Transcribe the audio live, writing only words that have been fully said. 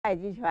太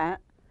极拳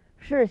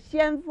是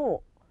先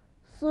父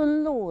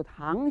孙禄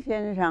堂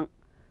先生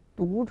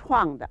独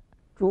创的，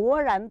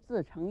卓然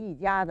自成一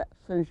家的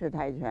孙氏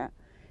太极拳。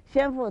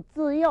先父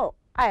自幼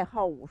爱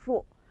好武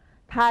术，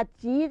他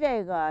集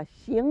这个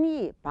形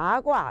意、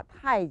八卦、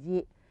太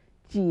极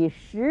几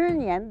十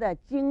年的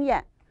经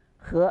验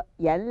和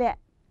研练，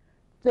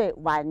最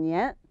晚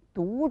年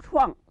独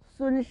创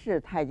孙氏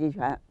太极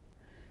拳。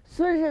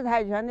孙氏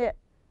太极拳的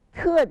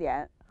特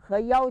点和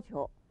要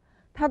求，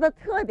它的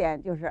特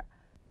点就是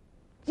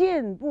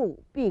进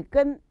步必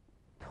跟，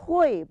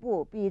退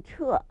步必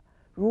撤，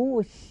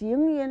如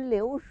行云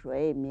流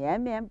水，绵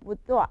绵不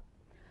断。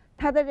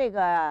它的这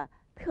个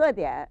特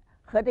点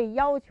和这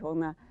要求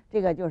呢，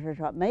这个就是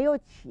说没有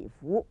起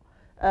伏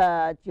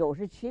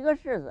，97个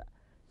式子，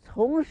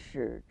从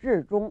始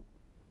至终，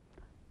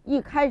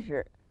一开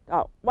始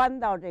到弯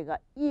到这个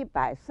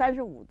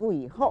135度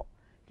以后，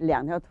这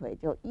两条腿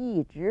就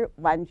一直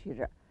弯曲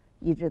着，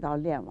一直到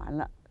练完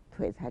了，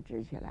腿才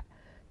直起来。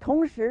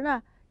同时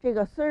呢，这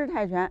个孙氏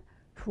太极拳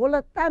除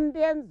了单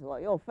边左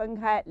右分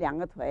开两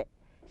个腿，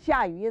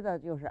下余的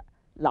就是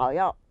老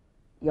要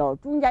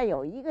中间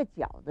有一个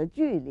脚的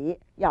距离，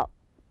要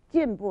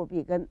进步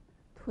必跟，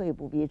退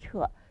步必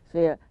撤，所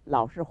以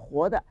老是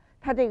活的。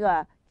它这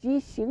个集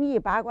形意、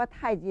八卦、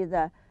太极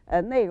的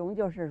内容，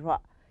就是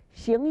说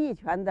形意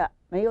拳的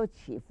没有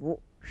起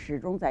伏，始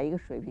终在一个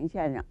水平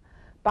线上；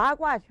八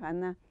卦拳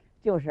呢，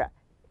就是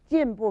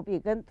进步必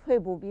跟，退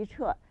步必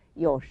撤，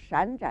有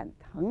闪展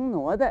腾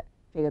挪的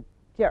这个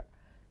劲儿，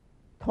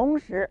同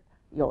时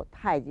有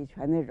太极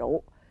拳的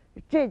柔，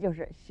这就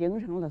是形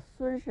成了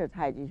孙氏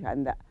太极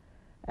拳的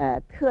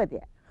特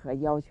点和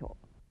要求。